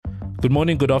Good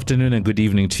morning, good afternoon, and good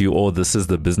evening to you all. This is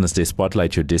the Business Day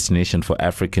Spotlight, your destination for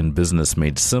African business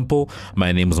made simple.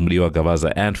 My name is Mudiwa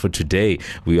Gavaza, and for today,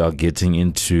 we are getting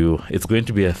into, it's going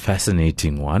to be a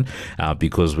fascinating one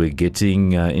because we're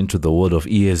getting into the world of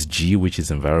ESG, which is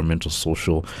environmental,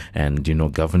 social, and,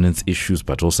 governance issues,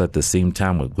 but also at the same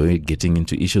time, we're getting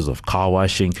into issues of car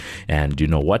washing and,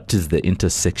 what is the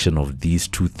intersection of these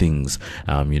two things,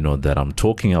 that I'm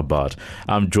talking about.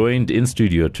 I'm joined in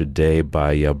studio today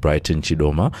by Brighton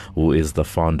Chidoma, who is the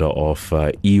founder of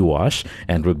eWash,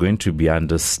 and we're going to be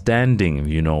understanding,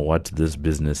 what this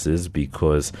business is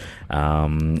because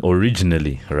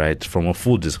originally, right, from a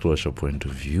full disclosure point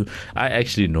of view, I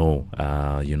actually know,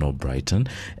 Brighton,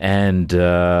 and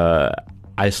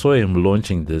I saw him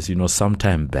launching this,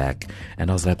 sometime back, and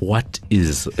I was like, what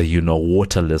is a,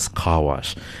 waterless car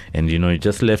wash? And, you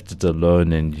just left it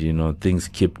alone and, things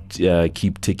keep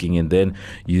ticking. And then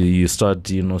you start,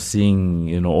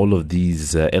 seeing, all of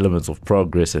these elements of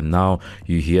progress. And now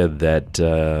you hear that,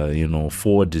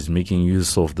 Ford is making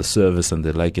use of the service and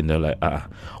they're like,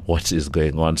 what is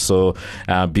going on? So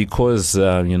because,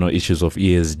 issues of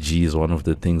ESG is one of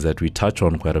the things that we touch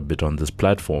on quite a bit on this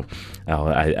platform,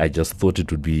 I just thought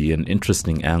it would be an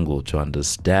interesting angle to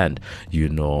understand,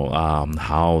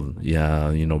 how,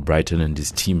 Brighton and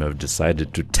his team have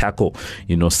decided to tackle,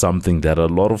 something that a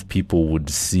lot of people would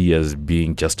see as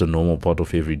being just a normal part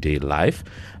of everyday life,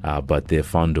 but they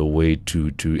found a way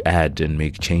to add and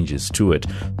make changes to it.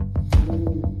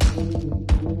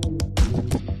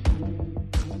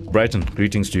 Brighton,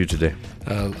 greetings to you today.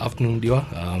 Afternoon,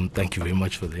 Diwa. Thank you very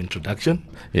much for the introduction.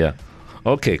 Yeah.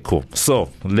 Okay, cool.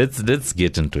 So let's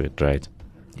get into it, right?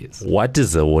 Yes. What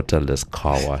is a waterless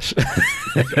car wash?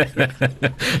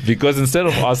 Because instead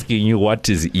of asking you what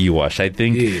is eWash, I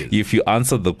think if you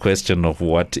answer the question of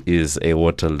what is a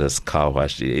waterless car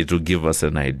wash, it will give us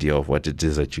an idea of what it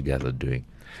is that you guys are doing.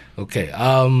 Okay,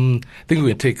 I think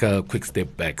we'll take a quick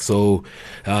step back. So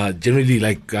generally,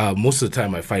 most of the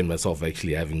time I find myself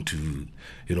actually having to,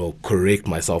 correct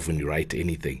myself when you write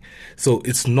anything. So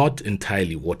it's not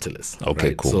entirely waterless. Okay,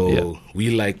 right? cool. So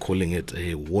we like calling it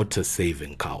a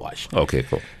water-saving car wash. Okay,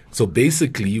 cool. So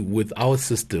basically, with our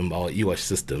system, our eWash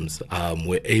systems,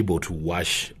 we're able to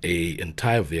wash a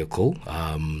entire vehicle,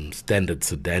 standard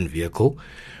sedan vehicle,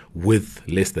 with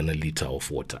less than a liter of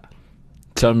water.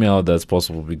 Tell me how that's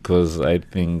possible, because I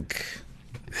think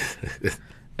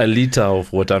a liter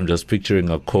of water, I'm just picturing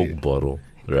a Coke bottle,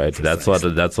 right?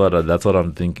 Precisely. That's what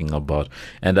I'm thinking about.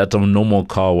 And at a normal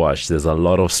car wash, there's a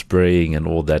lot of spraying and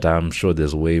all that. I'm sure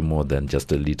there's way more than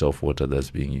just a liter of water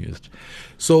that's being used.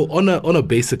 So on a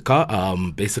basic car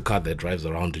that drives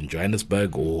around in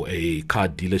Johannesburg, or a car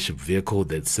dealership vehicle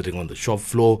that's sitting on the shop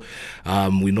floor,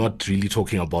 we're not really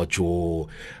talking about your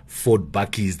Ford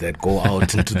Buckies that go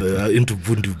out into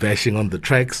Bundu bashing on the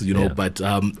tracks, but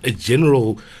a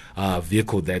general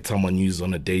vehicle that someone uses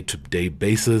on a day-to-day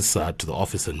basis to the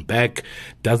office and back,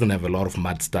 doesn't have a lot of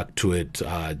mud stuck to it,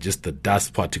 just the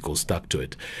dust particles stuck to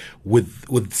it.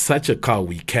 With such a car,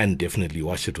 we can definitely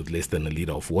wash it with less than a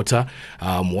liter of water.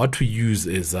 What we use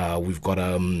is we've got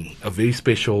a very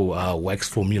special wax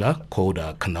formula called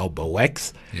Canalba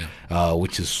wax,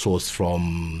 which is sourced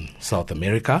from South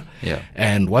America. Yeah.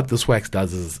 And what this wax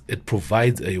does is it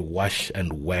provides a wash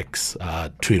and wax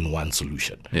two-in-one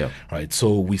solution. Yeah. Right.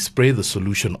 So we spray the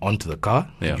solution onto the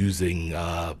car using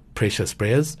pressure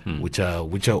sprayers,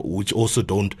 which also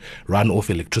don't run off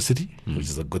electricity, which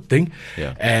is a good thing.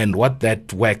 Yeah. And what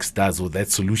that wax does, or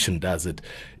that solution does, it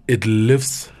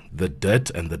lifts the dirt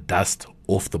and the dust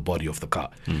off the body of the car.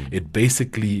 It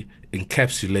basically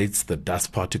encapsulates the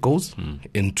dust particles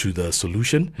into the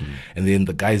solution, and then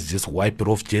the guys just wipe it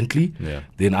off gently. Yeah.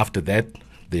 Then after that,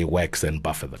 they wax and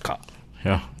buffer the car.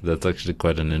 Yeah, that's actually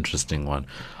quite an interesting one.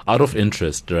 Out of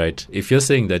interest, right, if you're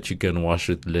saying that you can wash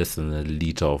with less than a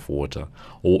liter of water,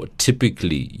 or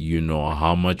typically,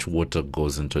 how much water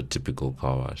goes into a typical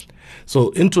car wash? So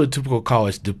into a typical car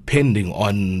wash, depending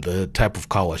on the type of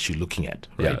car wash you're looking at,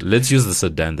 right? Yeah, let's use the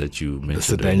sedan that you mentioned. The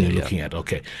sedan you're looking at,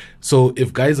 okay. So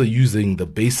if guys are using the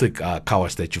basic car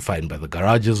wash that you find by the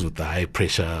garages with the high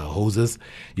pressure hoses,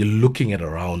 you're looking at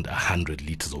around 100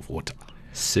 liters of water.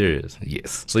 Serious?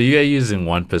 Yes. So you are using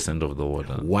 1% of the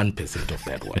water? 1% of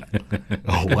that water.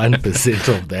 1%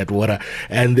 of that water.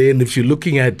 And then if you're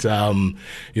looking at,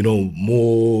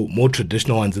 more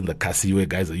traditional ones in the Kasi, where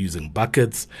guys are using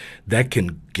buckets, that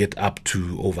can get up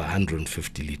to over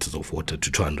 150 liters of water to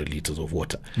 200 liters of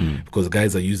water. Because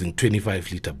guys are using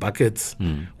 25-liter buckets,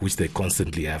 which they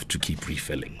constantly have to keep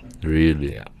refilling.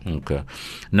 Really? Yeah. Okay.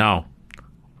 Now,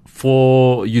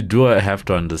 For you do have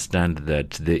to understand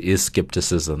that there is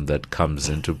skepticism that comes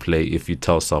into play if you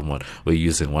tell someone we're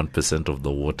using 1% of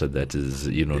the water that is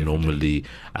normally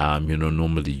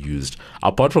used.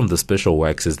 Apart from the special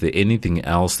wax, is there anything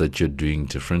else that you're doing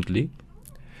differently?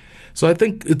 So I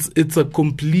think it's a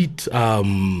complete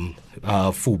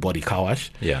full body car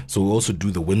wash. Yeah. So we also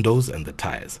do the windows and the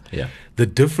tires. Yeah. The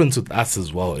difference with us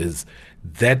as well is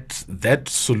that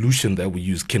solution that we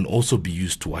use can also be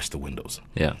used to wash the windows.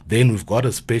 Yeah. Then we've got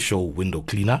a special window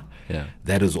cleaner. Yeah.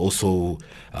 That is also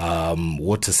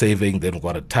water saving. Then we've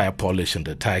got a tire polish and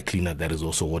a tire cleaner that is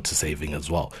also water saving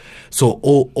as well. So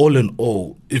all in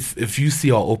all, if you see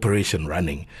our operation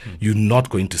running, you're not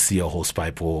going to see a hose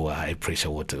pipe or a high pressure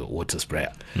water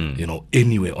sprayer,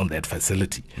 anywhere on that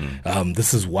facility.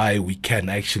 This is why we can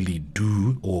actually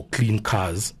do or clean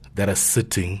cars that are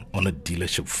sitting on a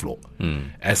dealership floor.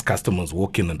 As customers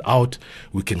walk in and out,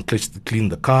 we can clean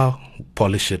the car,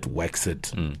 polish it, wax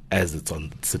it as it's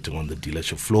sitting on the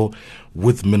dealership floor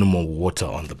with minimal water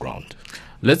on the ground.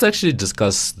 Let's actually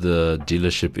discuss the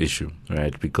dealership issue,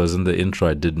 right? Because in the intro,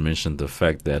 I did mention the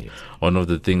fact that one of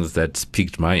the things that's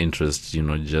piqued my interest,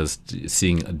 just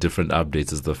seeing different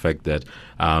updates, is the fact that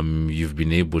you've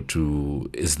been able to,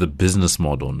 is the business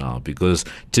model now. Because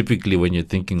typically when you're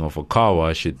thinking of a car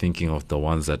wash, you're thinking of the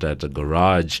ones that are at a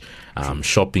garage,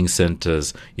 shopping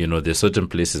centers. There's certain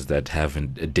places that have a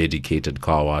dedicated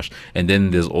car wash. And then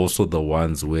there's also the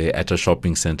ones where at a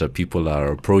shopping center, people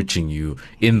are approaching you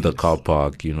in the car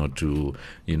park, to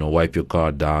wipe your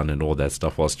car down and all that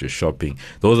stuff whilst you're shopping.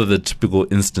 Those are the typical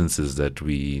instances that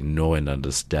we know and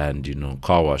understand,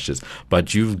 car washes.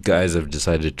 But you guys have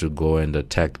decided to go and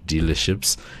attack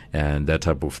dealerships and that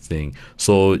type of thing.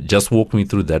 So just walk me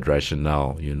through that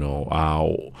rationale.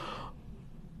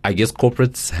 I guess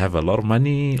corporates have a lot of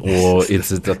money, or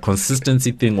is it a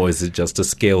consistency thing, or is it just a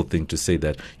scale thing to say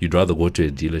that you'd rather go to a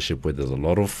dealership where there's a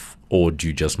lot of, or do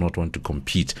you just not want to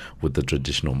compete with the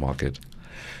traditional market?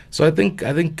 So I think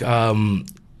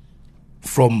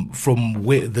from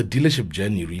where the dealership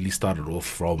journey really started off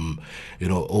from,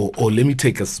 or let me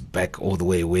take us back all the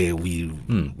way where we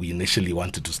initially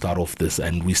wanted to start off this,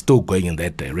 and we're still going in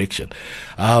that direction.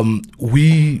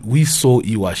 We saw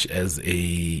eWash as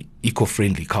a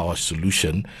eco-friendly car wash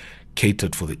solution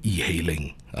catered for the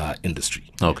e-hailing industry.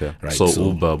 Okay. Right. So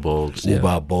Uber, Bolt.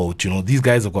 Bolt, these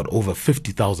guys have got over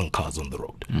 50,000 cars on the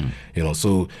road.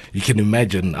 So you can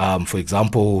imagine, for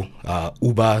example,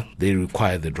 Uber, they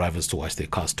require the drivers to wash their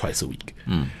cars twice a week.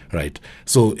 Right.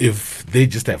 So if they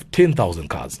just have 10,000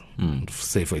 cars,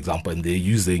 say for example, and they're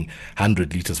using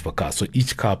 100 liters per car, so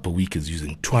each car per week is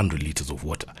using 200 liters of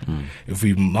water. If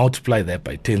we multiply that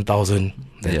by 10,000,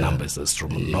 that number is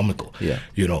astronomical.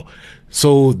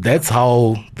 So that's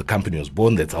how the company was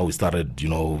born. That's how we started,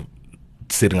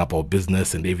 setting up our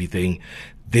business and everything.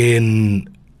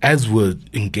 Then as we're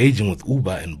engaging with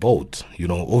Uber and Bolt,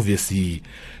 obviously,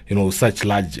 such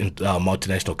large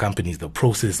multinational companies, the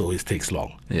process always takes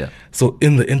long. So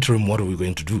in the interim, what are we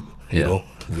going to do?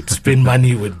 We'd spend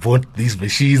money, we'd bought these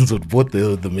machines, we'd bought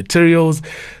the materials.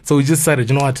 So we just decided,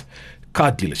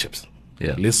 car dealerships.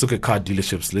 Let's look at car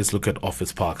dealerships. Let's look at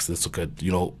office parks. Let's look at,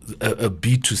 a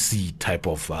B2C type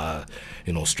of,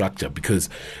 structure. Because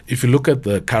if you look at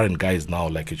the current guys now,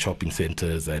 like at shopping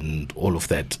centers and all of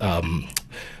that,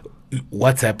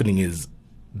 what's happening is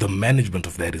the management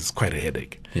of that is quite a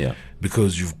headache.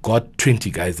 Because you've got 20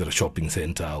 guys at a shopping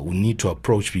center who need to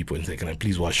approach people and say, can I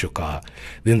please wash your car?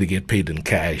 Then they get paid in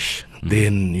cash.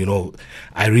 Then,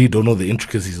 I really don't know the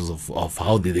intricacies of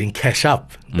how they then cash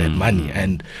up that money.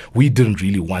 And we didn't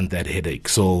really want that headache.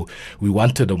 So we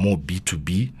wanted a more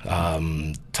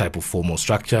B2B type of formal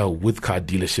structure with car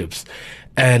dealerships.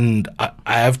 And I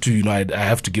have to, I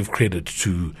have to give credit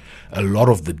to a lot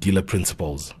of the dealer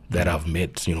principals that I've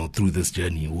met, through this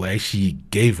journey, who actually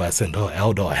gave us and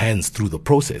held our hands through the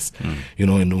process, and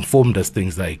informed us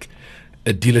things like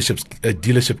a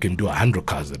dealership can do 100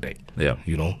 cars a day,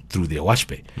 through their wash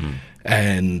bay.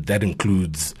 And that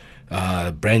includes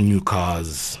brand new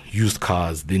cars, used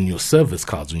cars, then your service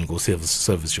cars. When you go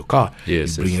service your car, you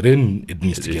bring it in, it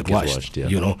needs to get washed.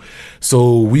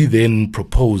 So we then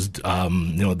proposed,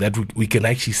 that we can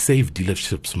actually save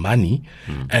dealerships money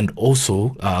and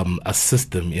also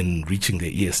assist them in reaching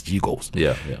their ESG goals.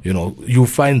 You'll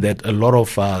find that a lot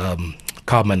of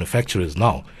car manufacturers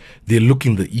now, they're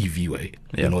looking the EV way.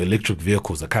 Electric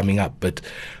vehicles are coming up. But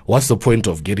what's the point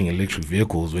of getting electric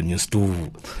vehicles when you're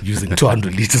still using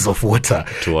 200 liters of water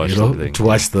to wash, to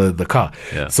wash the car?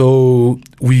 So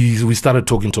we started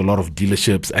talking to a lot of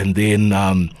dealerships, and then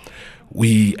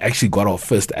we actually got our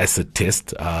first asset test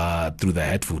through the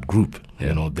Hatfield Group.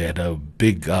 You know, they had a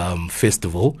big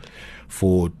festival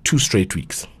for 2 straight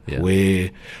weeks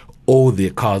where all their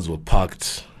cars were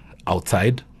parked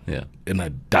outside in a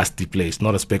dusty place,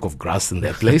 not a speck of grass in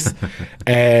that place.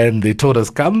 And they told us,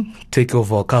 come, take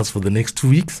off our cars for the next 2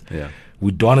 weeks.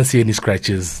 We don't want to see any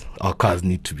scratches. Our cars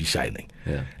need to be shining.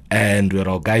 And we had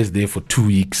our guys there for 2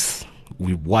 weeks.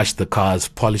 We washed the cars,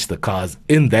 polished the cars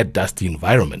in that dusty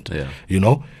environment, you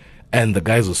know. And the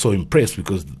guys were so impressed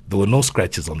because there were no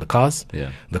scratches on the cars.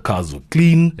 The cars were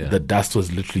clean. The dust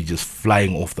was literally just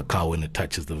flying off the car when it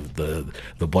touches the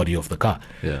body of the car.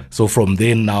 So from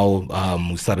then now,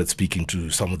 we started speaking to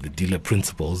some of the dealer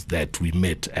principals that we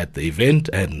met at the event,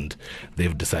 and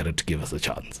they've decided to give us a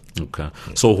chance. Okay.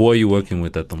 So who are you working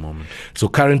with at the moment? So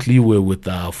currently we're with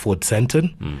Ford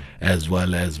Santon, as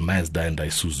well as Mazda and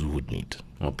Isuzu would need.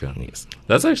 Okay. Yes.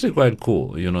 That's actually quite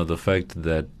cool. You know, the fact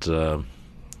that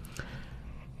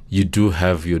you do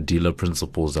have your dealer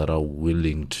principals that are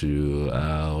willing to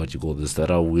that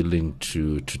are willing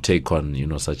to take on, you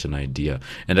know, such an idea.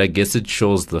 And I guess it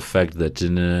shows the fact that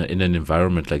in an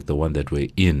environment like the one that we're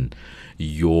in,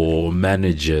 your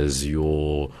managers,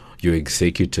 your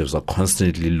executives are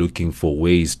constantly looking for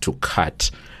ways to cut,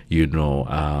 you know,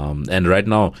 and right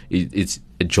now it's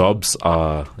jobs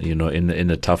are, you know,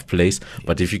 in a tough place,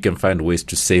 but if you can find ways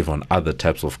to save on other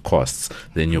types of costs,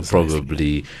 then you're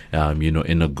probably you know,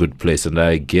 in a good place. And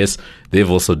I guess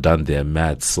they've also done their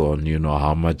maths on, you know,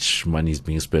 how much money is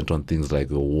being spent on things like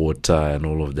the water and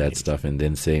all of that stuff, and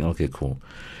then saying, okay, cool,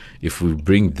 if we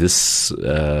bring this,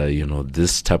 you know,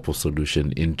 this type of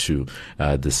solution into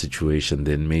the situation,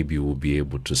 then maybe we'll be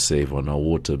able to save on our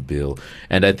water bill.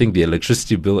 And I think the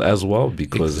electricity bill as well,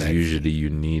 because usually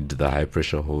you need the high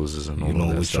pressure hoses and all of that.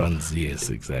 You know which ones, yes,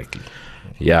 exactly.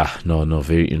 Yeah, no,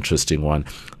 very interesting one.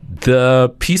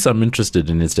 The piece I'm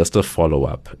interested in is just a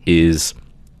follow-up, is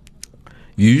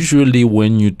usually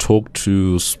when you talk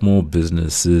to small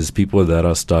businesses, people that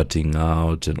are starting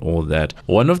out and all that,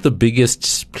 one of the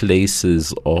biggest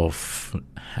places of,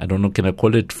 I don't know, can I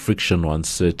call it friction or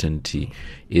uncertainty,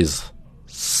 is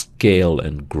scale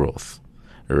and growth,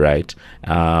 right?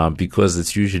 Because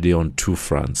it's usually on 2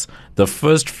 fronts. The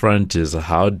first front is,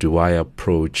 how do I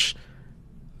approach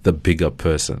the bigger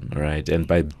person, right? And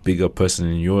by bigger person,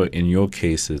 in your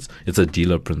case, it's a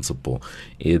dealer principal.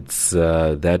 It's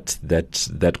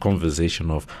that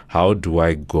conversation of, how do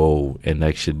I go and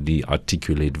actually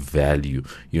articulate value,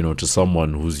 you know, to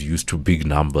someone who's used to big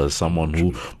numbers, someone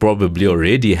who probably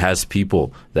already has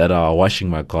people that are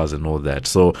washing my cars and all that.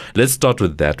 So let's start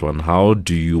with that one. How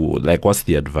do you, like, what's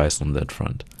the advice on that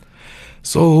front?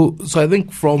 So I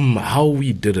think from how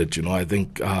we did it, you know, I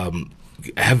think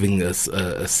having a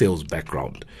sales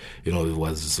background, you know, it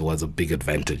was a big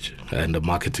advantage, and a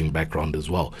marketing background as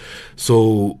well.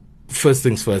 So first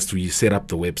things first, we set up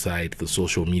the website, the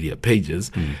social media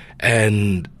pages,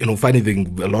 and, you know, funny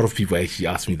thing, a lot of people actually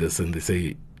ask me this, and they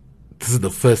say, this is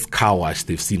the first car wash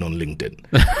they've seen on LinkedIn.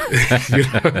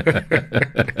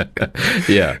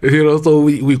 Yeah. You know, so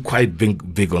we're quite big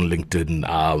on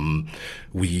LinkedIn.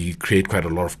 We create quite a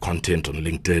lot of content on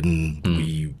LinkedIn.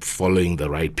 We following the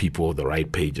right people, the right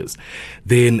pages.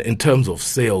 Then in terms of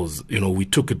sales, you know, we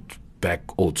took it back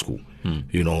old school.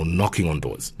 You know, knocking on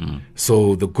doors.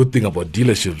 So the good thing about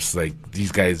dealerships, like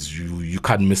these guys, you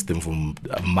can't miss them from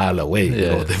a mile away. You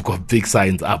know, they've got big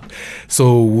signs up.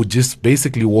 So we'll just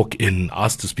basically walk in,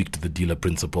 ask to speak to the dealer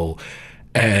principal,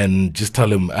 and just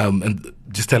tell him,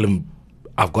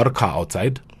 I've got a car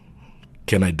outside.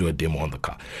 Can I do a demo on the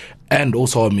car? And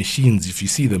also our machines, if you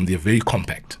see them, they're very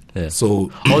compact. So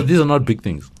these are not big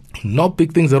things. Not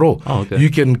big things at all. Oh, okay.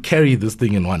 You can carry this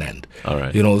thing in one hand. All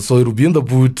right. You know, so it'll be in the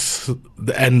boot.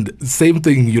 And same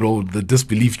thing, you know, the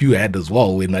disbelief you had as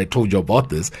well when I told you about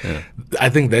this. I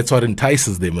think that's what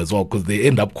entices them as well, because they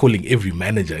end up calling every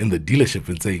manager in the dealership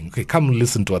and saying, okay, come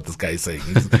listen to what this guy is saying.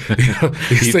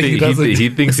 He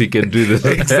thinks he can do this.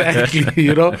 Exactly,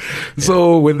 you know.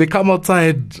 So when they come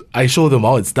outside, I show them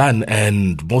how it's done,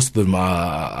 and most of them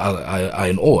are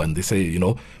in awe, and they say, you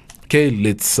know, okay,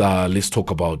 let's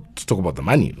talk about the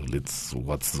money.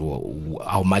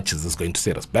 How much is this going to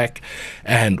set us back?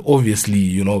 And obviously,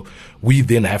 you know, we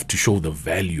then have to show the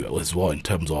value as well in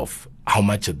terms of how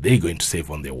much are they going to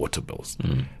save on their water bills?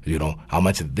 You know, how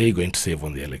much are they going to save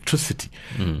on their electricity?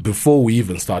 Before we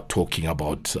even start talking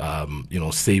about, you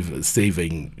know,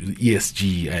 saving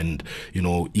ESG and, you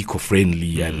know,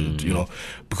 eco-friendly and, you know,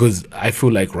 because I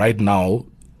feel like right now,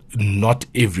 not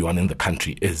everyone in the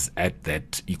country is at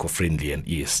that eco-friendly and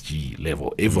ESG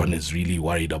level. Everyone is really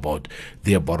worried about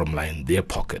their bottom line, their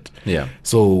pocket. Yeah.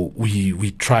 So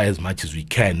we try as much as we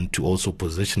can to also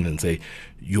position and say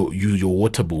your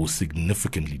water bill will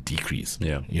significantly decrease.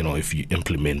 Yeah. If you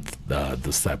implement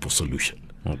this type of solution.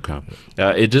 Okay.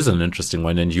 It is an interesting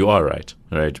one, and you are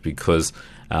right? Because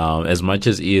as much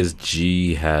as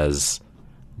ESG has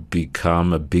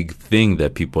become a big thing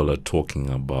that people are talking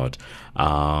about,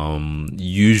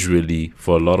 usually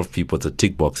for a lot of people it's a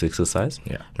tick box exercise,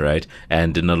 right?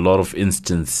 And in a lot of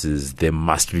instances there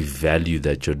must be value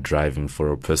that you're driving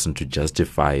for a person to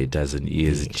justify it as an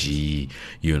ESG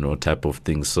type of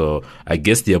thing. So I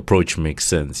guess the approach makes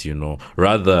sense,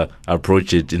 rather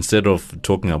approach it, instead of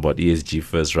talking about ESG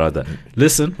first, rather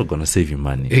listen, we're going to save you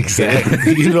money.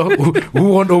 Exactly. Who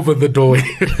won't open the door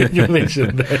when you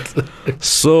mentioned that?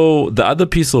 So the other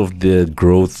piece of the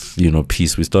growth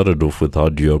piece, we started off with how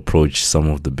do you approach some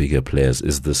of the bigger players,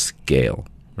 is the scale,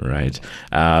 right?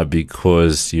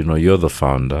 Because you're the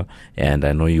founder, and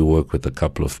I know you work with a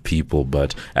couple of people,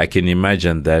 but I can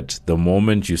imagine that the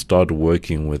moment you start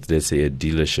working with, let's say, a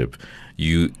dealership,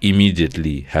 you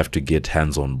immediately have to get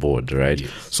hands on board, right?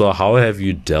 Yes. So how have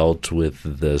you dealt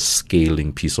with the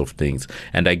scaling piece of things?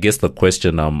 And I guess the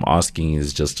question I'm asking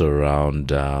is just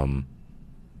around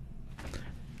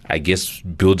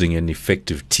building an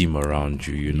effective team around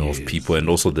you, of people, and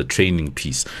also the training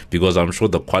piece, because I'm sure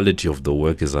the quality of the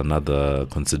work is another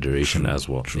consideration as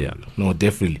well. True. Yeah. No,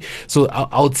 definitely. So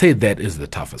I would say that is the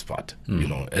toughest part,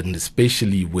 and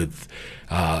especially with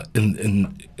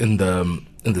in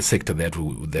the sector that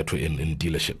we're in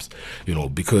dealerships,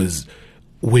 because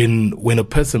when a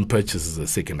person purchases a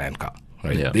second-hand car,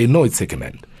 right, they know it's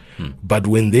second-hand, but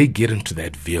when they get into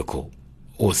that vehicle,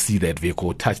 or see that vehicle,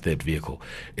 or touch that vehicle,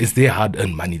 it's their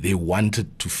hard-earned money. They want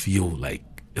it to feel like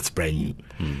it's brand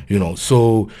new,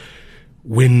 So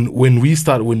when we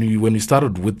started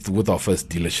with our first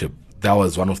dealership, that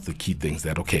was one of the key things.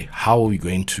 That how are we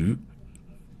going to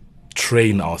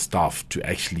train our staff to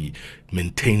actually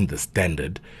maintain the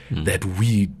standard that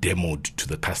we demoed to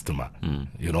the customer,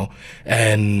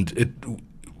 and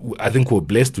I think we're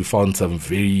blessed. We found some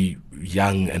very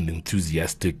young and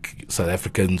enthusiastic South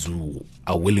Africans who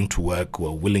are willing to work, who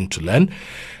are willing to learn,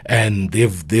 and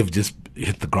they've just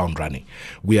hit the ground running.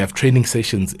 We have training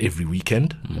sessions every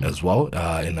weekend as well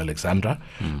in Alexandra,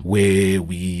 where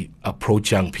we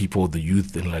approach young people, the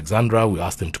youth in Alexandra. We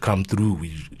ask them to come through.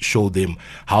 We show them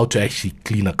how to actually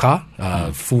clean a car,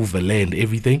 full valet and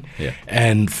everything. Yeah.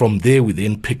 And from there, we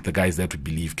then pick the guys that we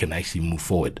believe can actually move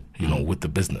forward, with the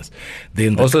business.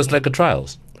 Then Also, it's like a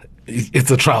trials. It's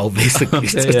a trial, basically.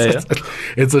 Yeah.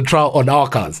 It's a trial on our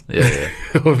cars,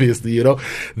 obviously,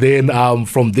 Then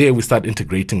from there, we start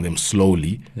integrating them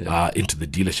slowly into the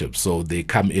dealership. So they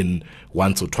come in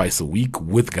once or twice a week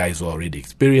with guys who are already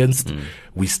experienced.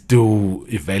 We still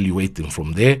evaluate them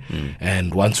from there.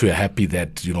 And once we're happy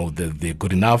that, they're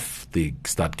good enough, they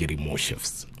start getting more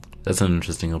shifts. That's an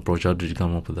interesting approach. How did you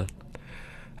come up with that?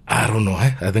 I don't know.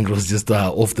 I think it was just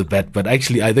off the bat. But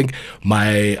actually, I think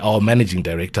our managing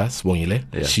director, Sibongile,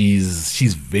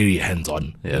 she's very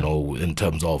hands-on, in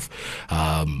terms of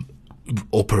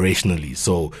operationally.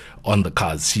 So on the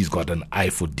cars, she's got an eye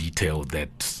for detail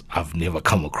that I've never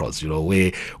come across,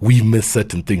 where we miss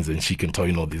certain things and she can tell,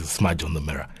 there's a smudge on the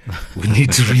mirror. We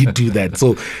need to redo that.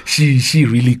 So she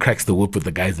really cracks the whip with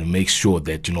the guys and makes sure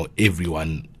that,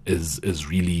 everyone is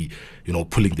really,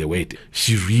 pulling their weight.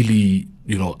 She really,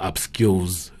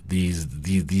 upskills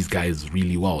these guys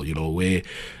really well, where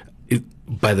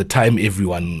by the time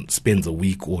everyone spends a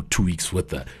week or 2 weeks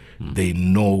with her, they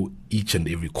know each and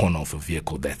every corner of a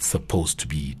vehicle that's supposed to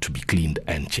be cleaned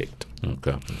and checked.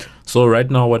 Okay. So right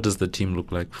now, what does the team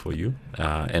look like for you?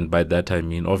 And by that, I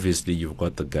mean, obviously, you've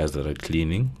got the guys that are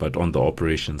cleaning, but on the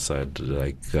operation side,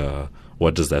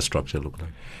 what does that structure look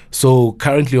like? So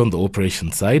currently on the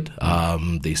operation side,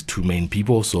 there's two main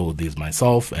people. So there's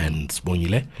myself and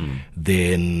Sibongile.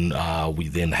 Then we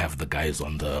then have the guys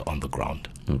on the ground.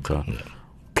 Okay. Yeah.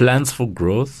 Plans for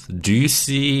growth, do you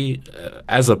see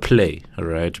as a play,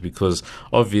 right? Because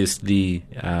obviously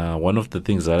one of the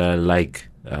things that I like,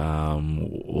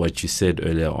 what you said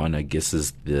earlier on, I guess,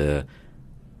 is the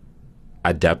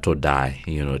adapt or die,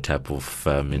 type of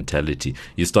mentality.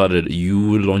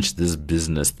 You launched this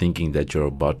business thinking that you're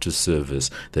about to service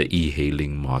the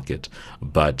e-hailing market.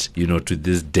 But, to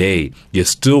this day, you're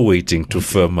still waiting to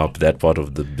firm up that part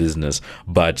of the business.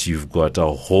 But you've got a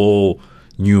whole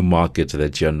new market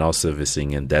that you're now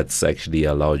servicing, and that's actually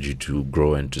allowed you to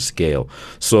grow and to scale.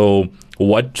 So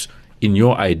what in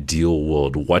your ideal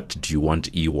world, what do you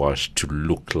want eWash to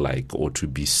look like or to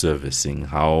be servicing?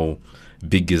 How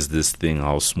big is this thing?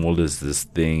 How small is this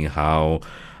thing?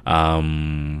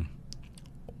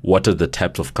 What are the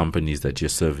types of companies that you're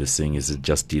servicing? Is it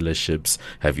just dealerships?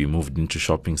 Have you moved into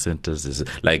shopping centers? Is it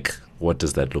like, what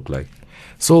does that look like?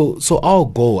 So our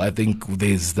goal, I think,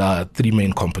 there's the three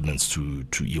main components to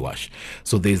eWash.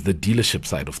 So there's the dealership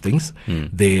side of things.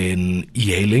 Then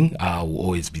e-hailing will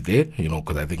always be there,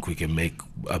 because I think we can make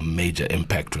a major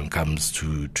impact when it comes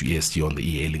to ESG on the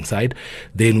e-hailing side.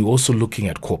 Then we're also looking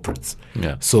at corporates.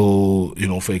 Yeah. So,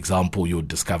 for example, your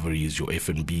Discoveries, your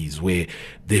F&Bs, where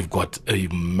they've got a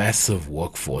massive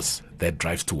workforce that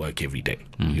drives to work every day.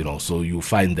 So you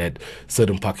find that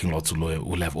certain parking lots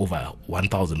will have over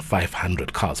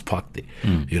 1,500 cars parked there.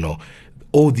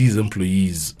 All these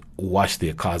employees wash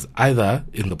their cars either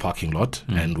in the parking lot,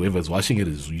 and whoever's washing it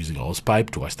is using a hose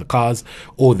pipe to wash the cars,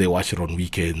 or they wash it on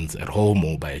weekends at home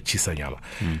or by a chisanyama.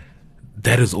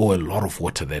 That is all a lot of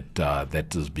water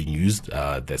that is being used,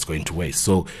 that's going to waste.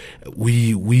 So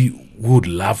we would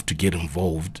love to get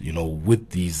involved, with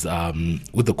these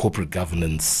with the corporate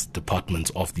governance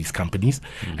departments of these companies,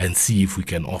 and see if we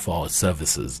can offer our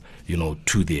services,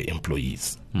 to their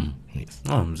employees. Yes.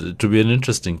 To be an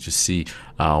interesting to see,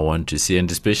 one to see, and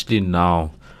especially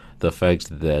now, the fact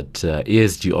that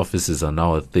ESG offices are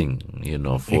now a thing,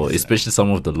 for especially some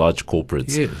of the large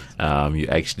corporates. Yes. You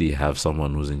actually have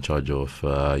someone who's in charge of,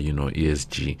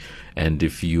 ESG. And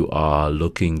if you are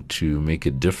looking to make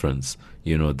a difference,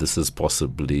 this is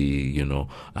possibly,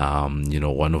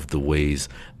 one of the ways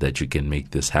that you can make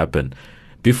this happen.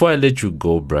 Before I let you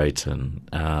go, Brighton,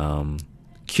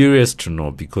 curious to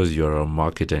know, because you're a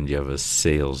marketer and you have a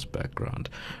sales background,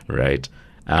 right?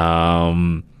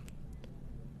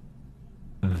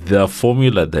 The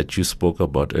formula that you spoke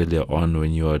about earlier on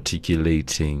when you were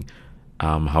articulating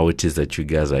how it is that you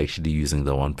guys are actually using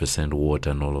the 1%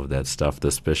 water and all of that stuff, the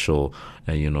special,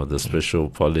 the special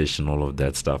polish and all of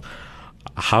that stuff.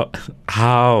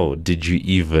 How did you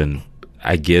even,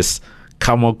 I guess,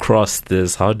 come across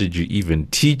this? How did you even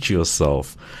teach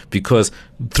yourself? Because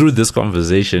through this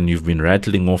conversation, you've been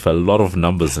rattling off a lot of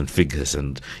numbers and figures,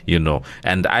 and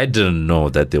and I didn't know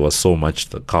that there was so much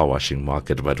the car washing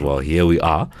market, but well, here we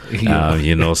are.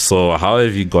 So how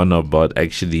have you gone about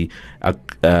actually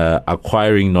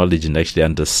acquiring knowledge and actually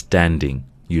understanding,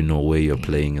 where you're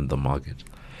playing in the market?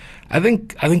 I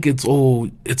think it's all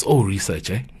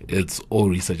research, It's all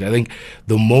research. I think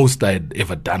the most I'd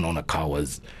ever done on a car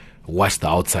was wash the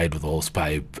outside with a hose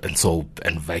pipe and soap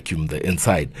and vacuum the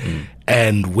inside.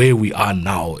 And where we are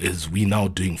now is we now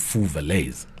doing full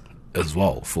valets as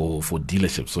well for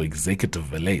dealerships, so executive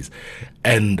valets.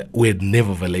 And we'd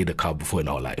never valeted a car before in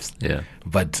our lives. Yeah.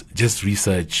 But just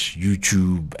research,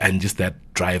 YouTube, and just that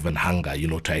drive and hunger,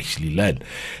 to actually learn.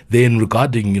 Then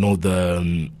regarding,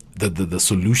 the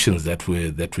solutions that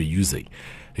we're using,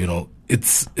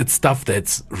 it's stuff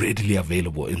that's readily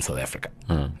available in South Africa.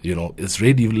 It's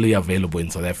readily available in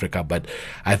South Africa, but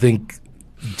I think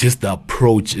just the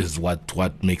approach is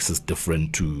what makes us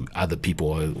different to other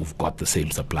people who've got the same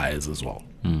suppliers as well.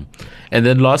 And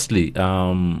then lastly,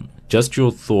 just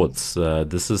your thoughts.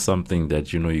 This is something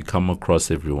that, you come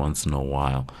across every once in a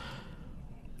while.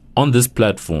 On this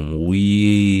platform,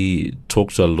 we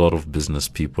talk to a lot of business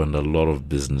people and a lot of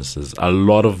businesses. A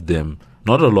lot of them,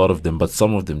 not a lot of them, but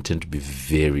some of them tend to be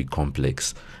very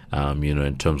complex,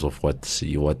 in terms of what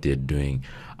they're doing.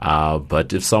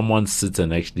 But if someone sits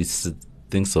and actually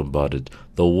thinks about it,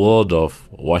 the world of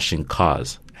washing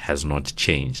cars has not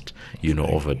changed,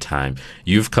 over time.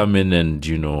 You've come in and,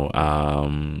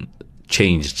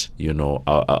 changed,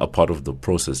 a part of the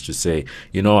process to say,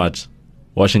 what,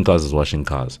 washing cars is washing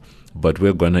cars. But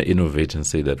we're going to innovate and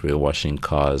say that we're washing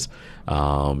cars,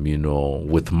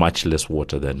 with much less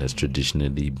water than has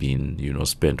traditionally been,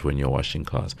 spent when you're washing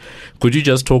cars. Could you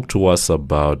just talk to us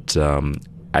about,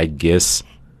 I guess,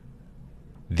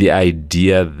 the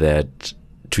idea that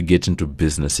to get into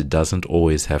business, it doesn't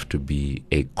always have to be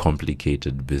a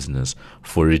complicated business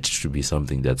for it to be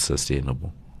something that's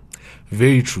sustainable?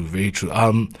 Very true, very true.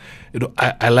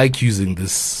 I like using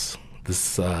this,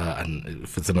 and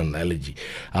if it's an analogy,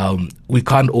 we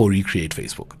can't all recreate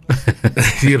Facebook.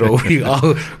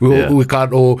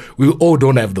 we all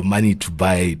don't have the money to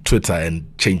buy Twitter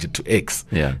and change it to X.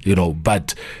 Yeah.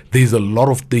 But there's a lot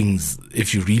of things,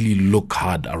 if you really look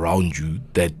hard around you,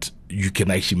 that you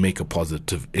can actually make a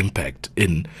positive impact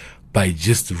in by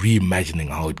just reimagining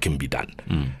how it can be done.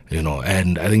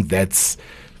 And I think that's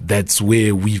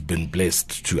where we've been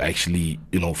blessed to actually,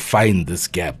 find this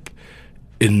gap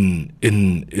in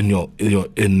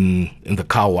the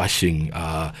car washing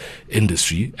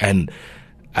industry. And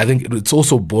I think it's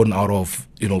also born out of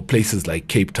places like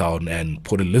Cape Town and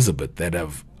Port Elizabeth that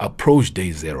have approached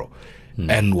day zero.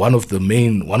 And one of the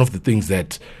things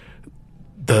that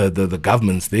the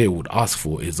governments there would ask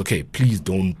for is, okay, please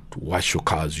don't wash your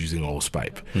cars using a hose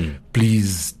pipe.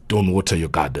 Please don't water your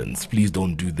gardens. Please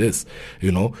don't do this,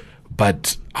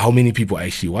 But how many people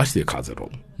actually wash their cars at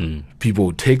home? People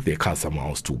would take their cars somewhere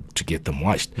else to get them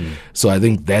washed. So I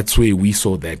think that's where we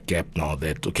saw that gap now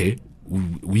that, okay,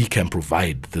 we can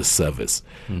provide this service.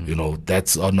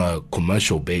 That's on a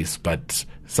commercial base, but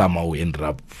somehow we ended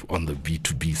up on the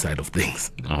B2B side of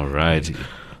things. All right.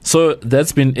 So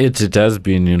that's been it. It has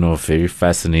been, very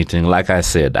fascinating. Like I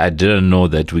said, I didn't know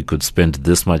that we could spend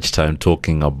this much time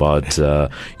talking about,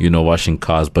 washing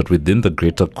cars, but within the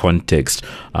greater context,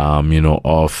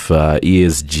 of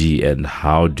ESG and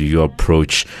how do you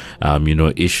approach,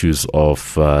 issues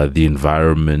of the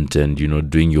environment and,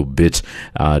 doing your bit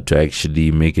to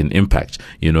actually make an impact.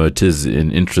 It is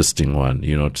an interesting one,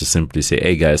 to simply say,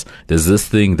 hey guys, there's this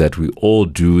thing that we all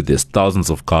do. There's thousands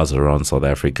of cars around South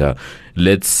Africa.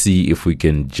 Let's see if we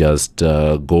can just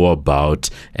go about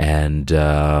and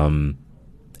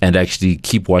actually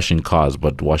keep washing cars,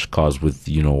 but wash cars with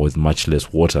much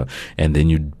less water, and then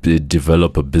you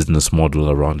develop a business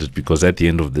model around it. Because at the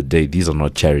end of the day, these are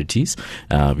not charities.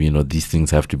 These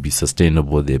things have to be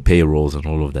sustainable. Their payrolls and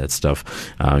all of that stuff.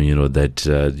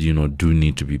 Do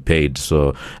need to be paid.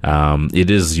 So it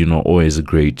is always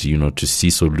great to see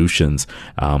solutions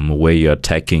where you're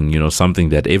attacking something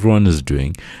that everyone is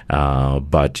doing,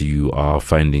 but you are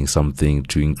finding something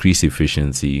to increase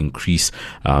efficiency, increase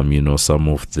some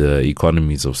of the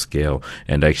economies of scale,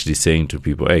 and actually saying to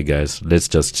people, hey guys, let's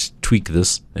just tweak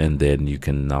this, and then you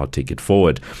can now take it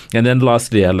forward. And then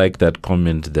lastly, I like that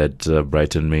comment that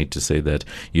Brighton made to say that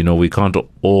we can't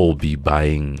all be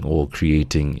buying or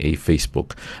creating a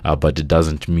Facebook, but it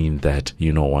doesn't mean that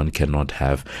one cannot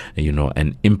have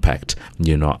an impact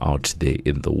out there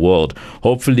in the world.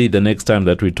 Hopefully the next time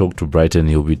that we talk to Brighton,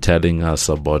 he'll be telling us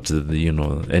about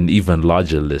an even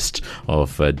larger list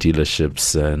of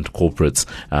dealerships and corporates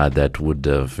that would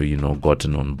have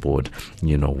gotten on board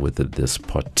with this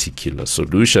particular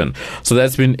solution. So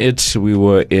that's been it. We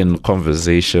were in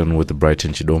conversation with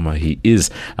Brighton Chidoma. He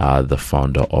is the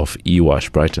founder of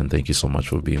eWash. Brighton, thank you so much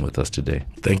for being with us today.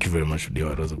 Thank you very much,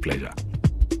 Mudiwa. It was a pleasure.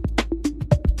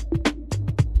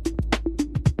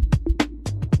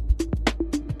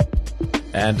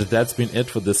 And that's been it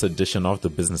for this edition of the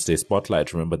Business Day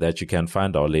Spotlight. Remember that you can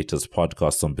find our latest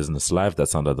podcasts on Business Live.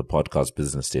 That's under the Podcast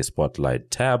Business Day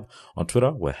Spotlight tab. On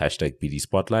Twitter, we're #BD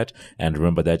Spotlight. And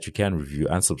remember that you can review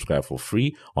and subscribe for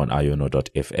free on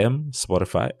iono.fm,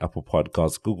 Spotify, Apple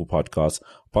Podcasts, Google Podcasts,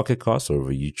 Pocket Casts, or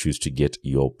wherever you choose to get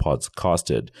your pods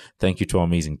casted. Thank you to our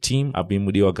amazing team. I've been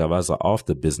Mudiwa Gavaza of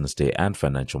the Business Day and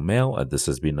Financial Mail. And this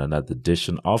has been another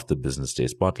edition of the Business Day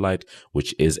Spotlight,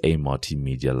 which is a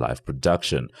multimedia live production.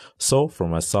 So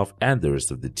from myself and the rest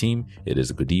of the team, it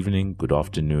is a good evening, good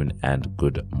afternoon, and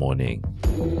good morning.